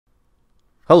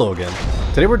Hello again.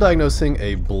 Today we're diagnosing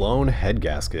a blown head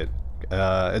gasket.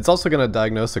 It's also going to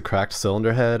diagnose a cracked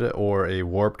cylinder head or a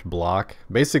warped block.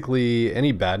 Basically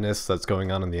any badness that's going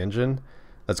on in the engine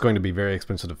that's going to be very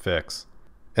expensive to fix.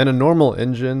 In a normal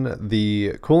engine,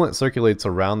 the coolant circulates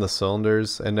around the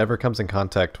cylinders and never comes in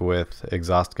contact with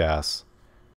exhaust gas.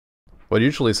 What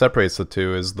usually separates the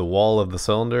two is the wall of the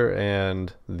cylinder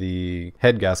and the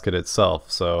head gasket itself,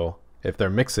 so if they're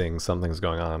mixing, something's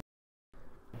going on.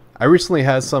 I recently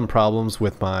had some problems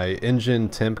with my engine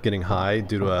temp getting high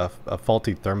due to a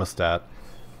faulty thermostat,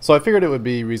 so I figured it would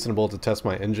be reasonable to test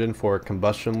my engine for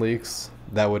combustion leaks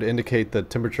that would indicate the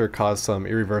temperature caused some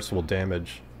irreversible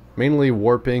damage, mainly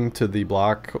warping to the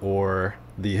block or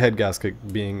the head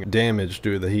gasket being damaged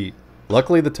due to the heat.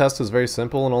 Luckily the test is very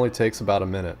simple and only takes about a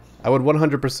minute. I would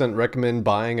 100% recommend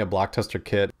buying a block tester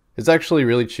kit. It's actually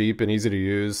really cheap and easy to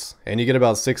use, and you get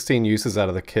about 16 uses out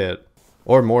of the kit.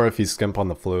 Or more if you skimp on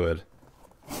the fluid.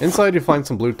 Inside you find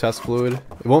some blue test fluid.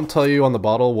 It won't tell you on the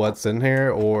bottle what's in here,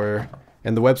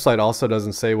 and the website also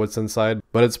doesn't say what's inside,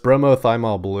 but it's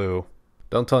bromothymol blue.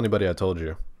 Don't tell anybody I told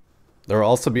you. There will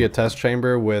also be a test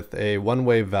chamber with a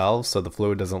one-way valve so the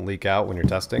fluid doesn't leak out when you're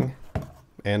testing,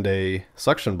 and a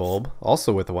suction bulb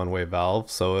also with a one-way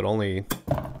valve so it only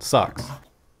sucks.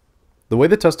 The way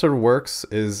the tester works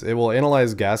is it will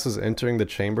analyze gases entering the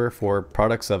chamber for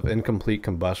products of incomplete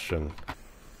combustion.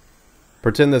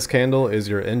 Pretend this candle is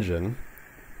your engine.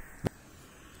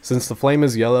 Since the flame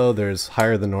is yellow, there's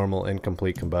higher than normal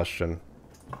incomplete combustion.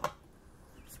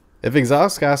 If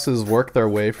exhaust gases work their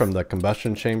way from the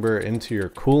combustion chamber into your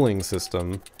cooling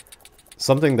system,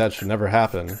 something that should never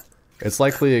happen, it's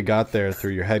likely it got there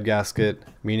through your head gasket,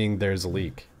 meaning there's a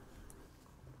leak.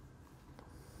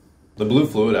 The blue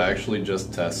fluid actually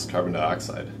just tests carbon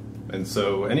dioxide, and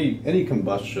so any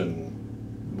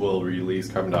combustion will release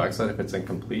carbon dioxide if it's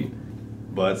incomplete,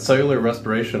 but cellular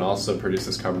respiration also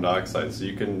produces carbon dioxide, so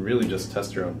you can really just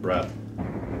test your own breath.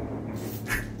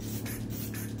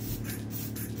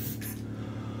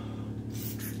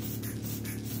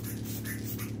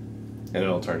 And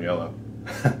it'll turn yellow.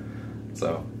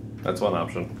 So that's one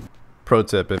option. Pro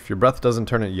tip, if your breath doesn't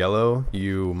turn it yellow,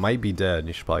 you might be dead.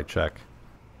 You should probably check.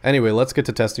 Anyway, let's get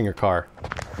to testing your car.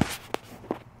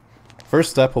 First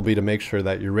step will be to make sure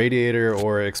that your radiator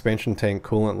or expansion tank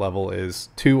coolant level is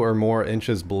 2 or more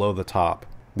inches below the top.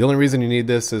 The only reason you need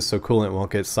this is so coolant won't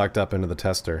get sucked up into the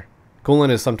tester. Coolant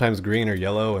is sometimes green or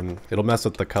yellow and it'll mess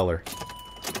with the color.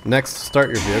 Next, start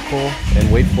your vehicle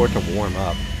and wait for it to warm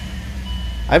up.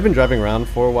 I've been driving around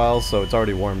for a while, so it's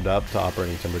already warmed up to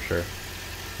operating temperature.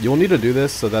 You will need to do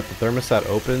this so that the thermostat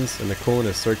opens and the coolant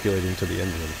is circulating to the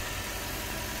engine.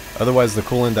 Otherwise, the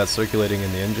coolant that's circulating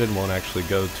in the engine won't actually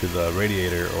go to the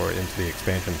radiator or into the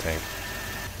expansion tank.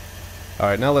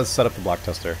 Alright, now let's set up the block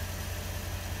tester.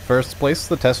 First, place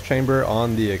the test chamber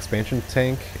on the expansion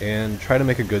tank and try to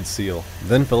make a good seal.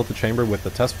 Then fill up the chamber with the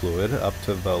test fluid up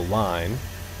to the line.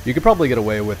 You could probably get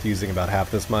away with using about half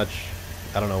this much.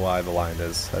 I don't know why the line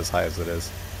is as high as it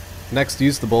is. Next,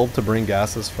 use the bulb to bring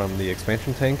gases from the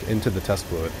expansion tank into the test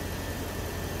fluid.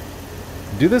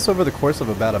 Do this over the course of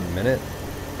about a minute.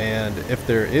 And if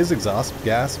there is exhaust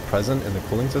gas present in the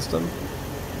cooling system,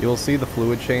 you will see the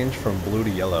fluid change from blue to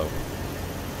yellow.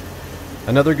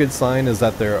 Another good sign is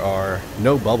that there are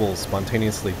no bubbles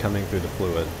spontaneously coming through the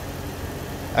fluid.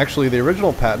 Actually, the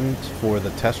original patent for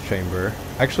the test chamber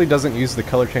actually doesn't use the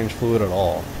color change fluid at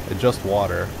all, it's just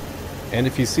water. And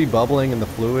if you see bubbling in the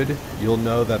fluid, you'll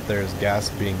know that there's gas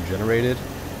being generated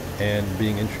and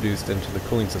being introduced into the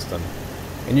cooling system.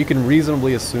 And you can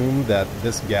reasonably assume that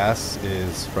this gas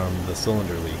is from the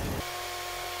cylinder leak.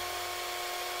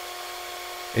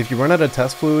 If you run out of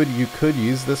test fluid, you could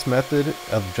use this method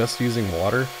of just using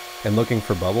water and looking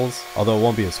for bubbles, although it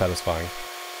won't be as satisfying.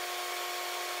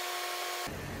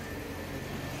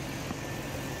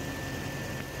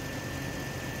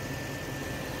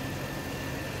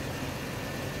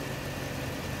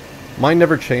 Mine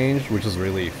never changed, which is a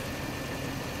relief.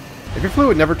 If your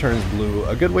fluid never turns blue,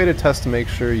 a good way to test to make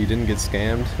sure you didn't get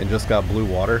scammed and just got blue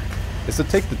water is to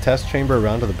take the test chamber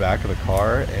around to the back of the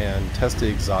car and test the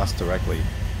exhaust directly.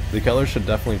 The color should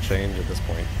definitely change at this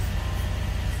point.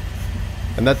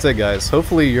 And that's it, guys.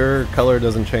 Hopefully your color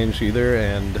doesn't change either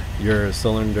and your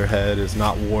cylinder head is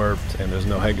not warped and there's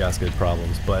no head gasket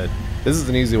problems, but this is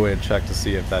an easy way to check to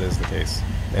see if that is the case.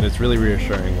 And it's really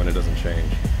reassuring when it doesn't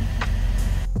change.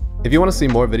 If you want to see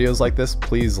more videos like this,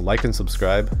 please like and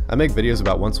subscribe. I make videos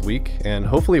about once a week, and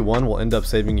hopefully one will end up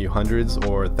saving you hundreds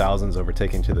or thousands over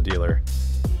taking to the dealer.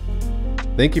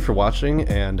 Thank you for watching,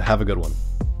 and have a good one.